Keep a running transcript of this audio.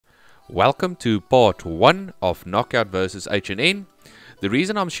Welcome to part 1 of Knockout versus H&N. The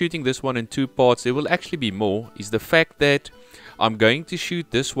reason I'm shooting this one in 2 parts, there will actually be more, is the fact that I'm going to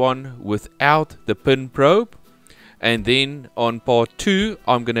shoot this one without the pin probe. And then on part 2,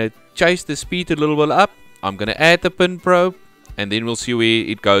 I'm going to chase the speed a little bit up. I'm going to add the pin probe and then we'll see where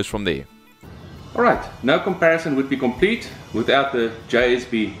it goes from there. Alright, no comparison would be complete without the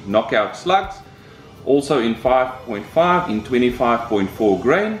JSB KnockOut slugs. Also in 5.5 in 25.4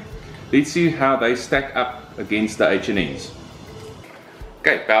 grain. Let's see how they stack up against the H&Ns.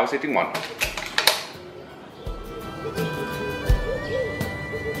 Okay, power setting 1.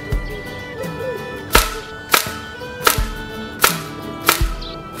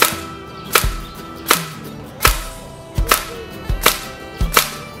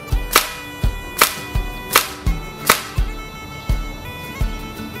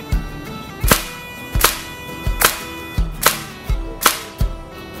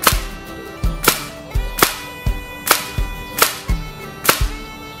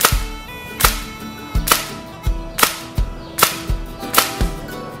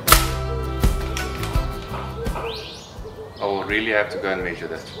 I will really have to go and measure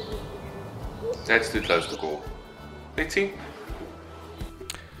that. That's too close to call. Let's see.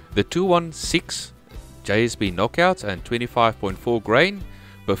 The 216 JSB KnockOuts and 25.4 grain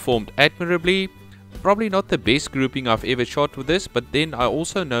performed admirably. Probably not the best grouping I've ever shot with this, but then I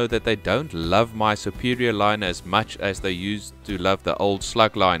also know that they don't love my superior liner as much as they used to love the old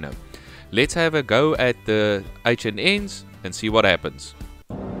slug liner. Let's have a go at the H&Ns and see what happens.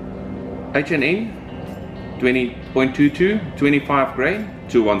 H&N 20.22, 25 grain,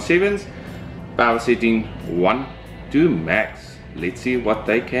 217s, power setting 1 to max. Let's see what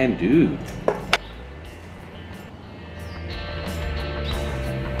they can do.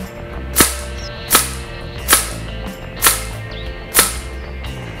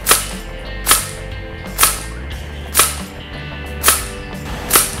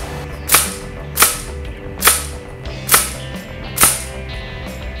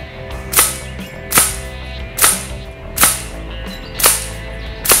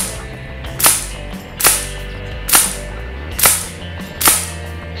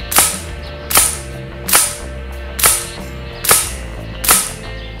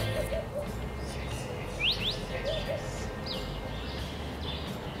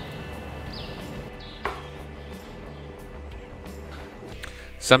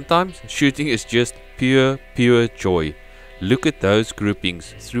 Sometimes shooting is just pure joy. Look at those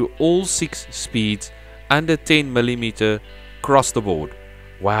groupings through all 6 speeds under 10mm across the board.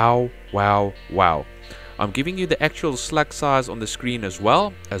 Wow, wow, wow. I'm giving you the actual slug size on the screen as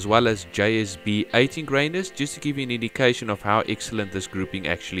well as JSB 18 grainers, just to give you an indication of how excellent this grouping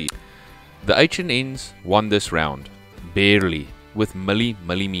actually is. The H&Ns won this round, barely, with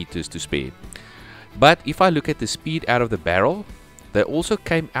millimeters to spare. But if I look at the speed out of the barrel, they also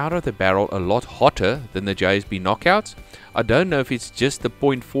came out of the barrel a lot hotter than the JSB KnockOuts. I don't know if it's just the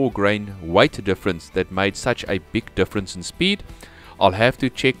 0.4 grain weight difference that made such a big difference in speed. I'll have to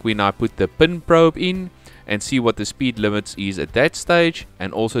check when I put the pin probe in and see what the speed limits is at that stage,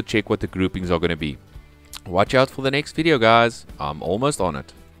 and also check what the groupings are going to be. Watch out for the next video, guys. I'm almost on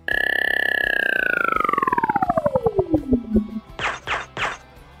it.